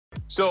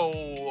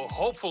So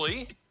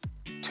hopefully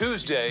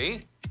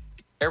Tuesday,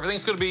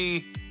 everything's going to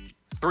be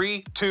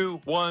 3,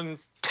 2, 1,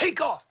 take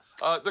off.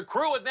 The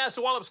crew at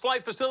NASA Wallops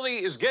Flight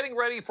Facility is getting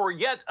ready for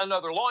yet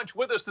another launch.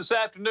 With us this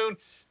afternoon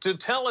to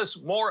tell us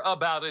more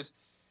about it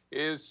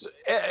is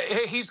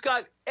he's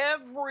got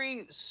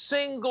every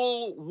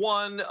single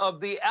one of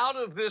the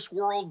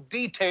out-of-this-world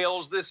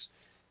details. This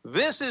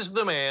is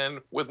the man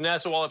with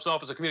NASA Wallops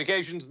Office of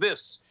Communications.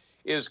 This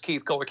is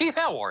Keith Kohler. Keith,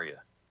 how are you?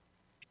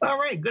 All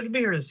right, good to be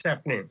here this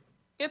afternoon.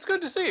 It's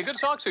good to see you. Good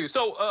to talk to you.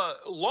 So,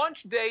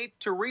 launch date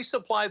to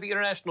resupply the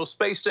International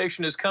Space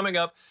Station is coming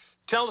up.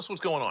 Tell us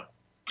what's going on.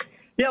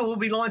 Yeah, we'll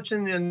be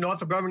launching the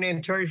Northrop Grumman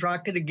Antares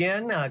rocket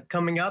again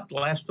coming up. The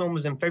last one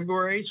was in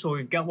February, so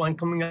we've got one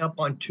coming up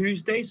on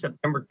Tuesday,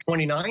 September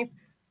 29th.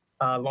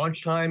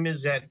 Launch time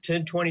is at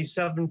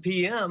 10:27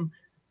 p.m.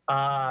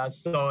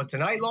 So it's a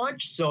night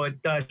launch, so it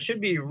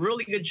should be a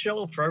really good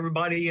show for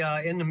everybody,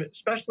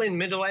 especially in the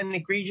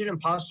Mid-Atlantic region and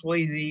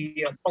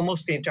possibly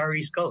almost the entire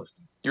East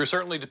Coast. You're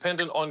certainly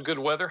dependent on good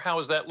weather. How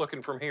is that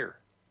looking from here?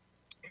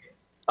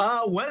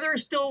 Weather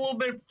is still a little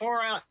bit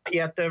far out.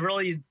 You have to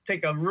really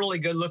take a really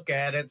good look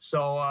at it.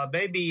 So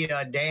maybe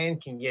Dan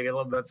can give you a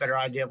little bit better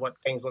idea of what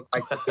things look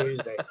like for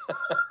Tuesday.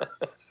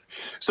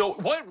 So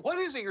what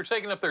is it you're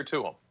taking up there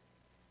to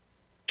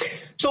them?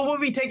 So we'll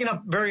be taking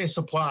up various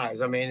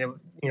supplies. I mean,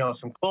 you know,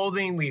 some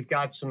clothing. We've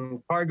got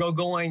some cargo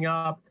going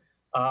up,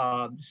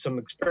 some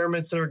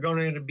experiments that are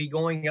going to be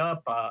going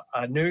up,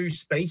 a new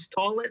space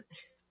toilet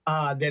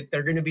that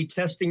they're going to be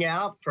testing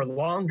out for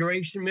long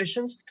duration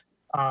missions.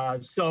 You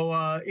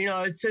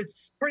know,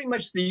 it's pretty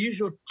much the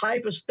usual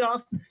type of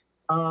stuff.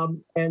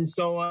 And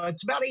so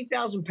it's about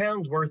 8,000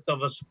 pounds worth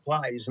of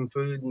supplies and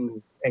food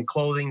and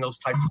clothing, those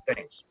types of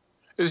things.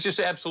 It's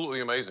just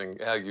absolutely amazing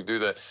how you do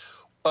that.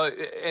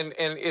 And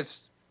it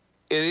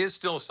is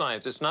still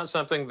science. It's not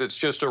something that's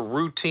just a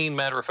routine,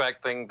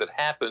 matter-of-fact thing that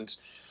happens.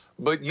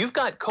 But you've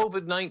got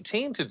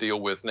COVID-19 to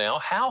deal with now.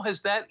 How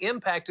has that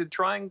impacted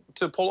trying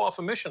to pull off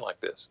a mission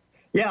like this?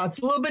 Yeah, it's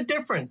a little bit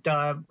different.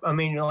 I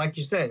mean, like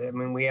you said, I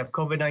mean, we have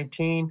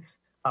COVID-19.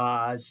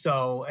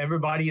 So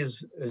everybody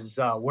is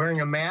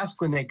wearing a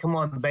mask when they come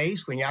on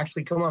base. When you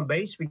actually come on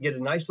base, we get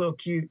a nice little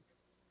cute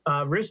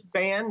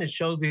wristband that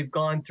shows we've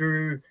gone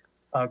through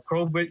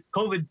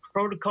COVID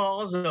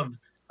protocols of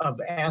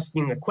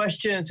asking the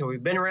questions, have we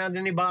been around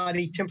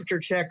anybody, temperature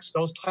checks,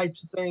 those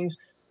types of things.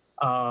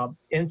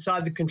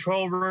 Inside the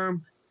control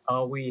room,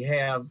 we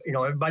have, you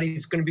know,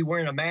 everybody's going to be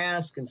wearing a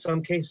mask. In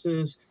some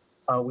cases,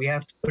 we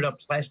have to put up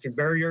plastic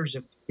barriers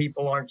if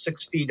people aren't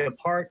 6 feet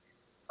apart.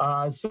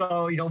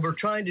 So, you know, we're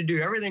trying to do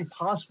everything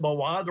possible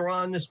while they're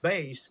on this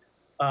base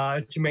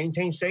to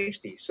maintain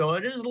safety. So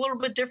it is a little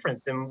bit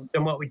different than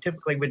what we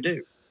typically would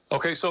do.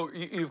 Okay, so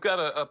you've got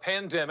a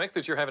pandemic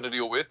that you're having to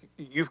deal with.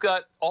 You've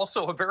got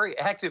also a very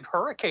active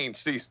hurricane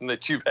season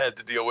that you've had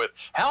to deal with.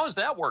 How has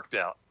that worked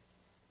out?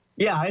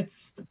 Yeah,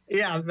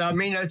 I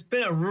mean, it's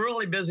been a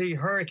really busy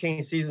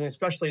hurricane season,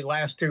 especially the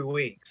last 2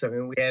 weeks. I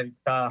mean, we had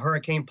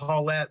Hurricane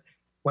Paulette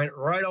went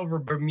right over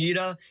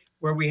Bermuda,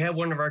 where we have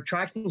one of our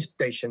tracking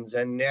stations,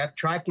 and that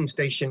tracking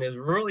station is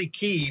really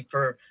key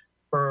for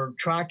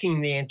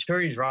tracking the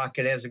Antares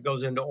rocket as it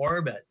goes into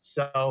orbit.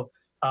 So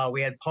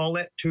we had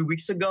Paulette 2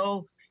 weeks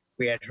ago.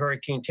 We had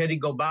Hurricane Teddy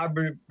go by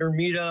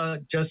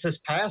Bermuda just this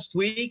past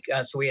week.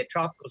 So we had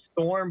tropical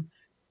storm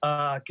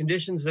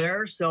conditions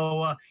there.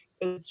 So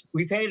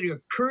we've had a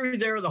crew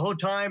there the whole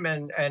time,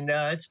 and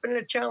it's been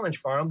a challenge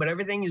for them, but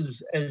everything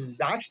is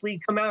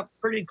actually come out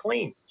pretty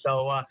clean.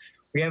 So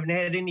we haven't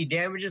had any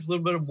damages, a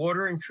little bit of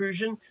water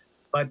intrusion,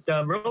 but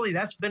really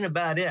that's been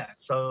about it.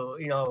 So,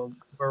 you know,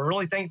 we're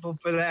really thankful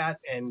for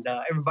that, and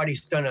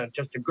everybody's done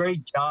just a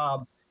great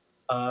job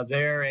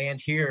there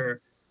and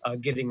here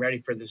getting ready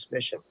for this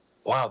mission.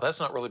 Wow, that's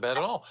not really bad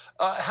at all.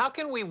 How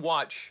can we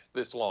watch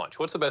this launch?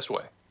 What's the best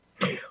way?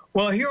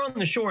 Well, here on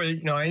the shore,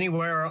 you know,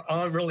 anywhere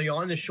really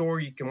on the shore,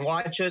 you can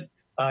watch it.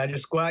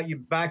 Just go out your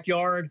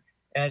backyard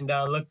and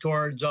look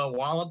towards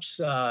Wallops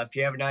if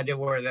you have an idea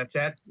where that's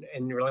at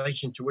in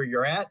relation to where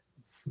you're at,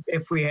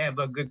 if we have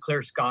good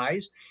clear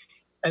skies.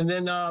 And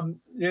then,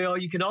 you know,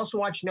 you can also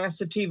watch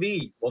NASA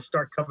TV. We'll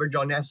start coverage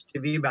on NASA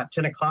TV about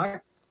 10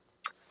 o'clock.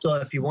 So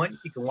if you want,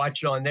 you can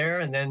watch it on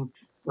there and then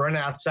run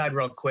outside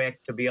real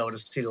quick to be able to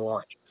see the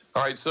launch.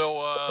 All right,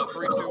 so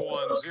 3, 2,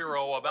 1,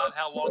 0, about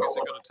how long is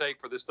it going to take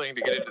for this thing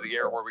to get into the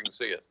air where we can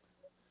see it?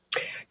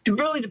 It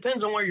really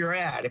depends on where you're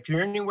at. If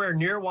you're anywhere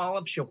near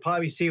Wallops, you'll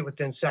probably see it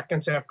within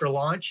seconds after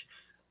launch.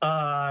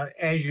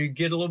 As you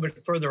get a little bit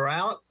further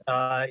out,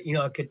 you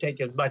know, it could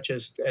take as much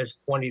as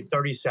 20,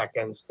 30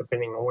 seconds,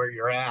 depending on where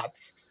you're at.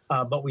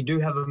 But we do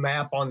have a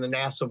map on the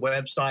NASA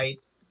website,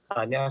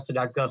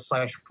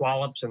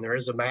 nasa.gov/Wallops, and there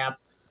is a map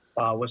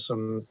with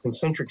some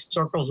concentric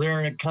circles there,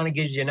 and it kind of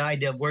gives you an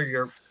idea of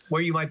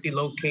where you might be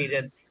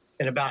located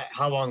and about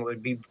how long it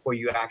would be before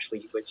you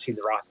actually would see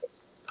the rocket.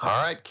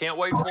 All right, can't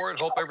wait for it.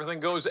 Hope everything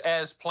goes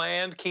as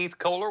planned. Keith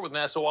Kohler with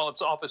NASA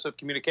Wallops Office of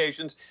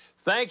Communications.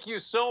 Thank you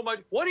so much.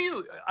 What do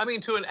you, I mean,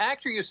 to an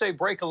actor you say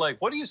break a leg.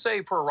 What do you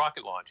say for a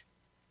rocket launch?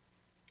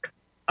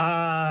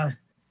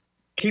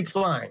 keep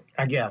flying,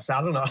 I guess.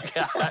 I don't know.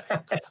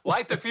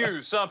 Light the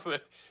fuse, something.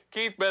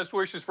 Keith, best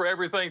wishes for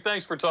everything.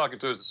 Thanks for talking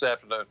to us this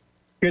afternoon.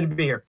 Good to be here.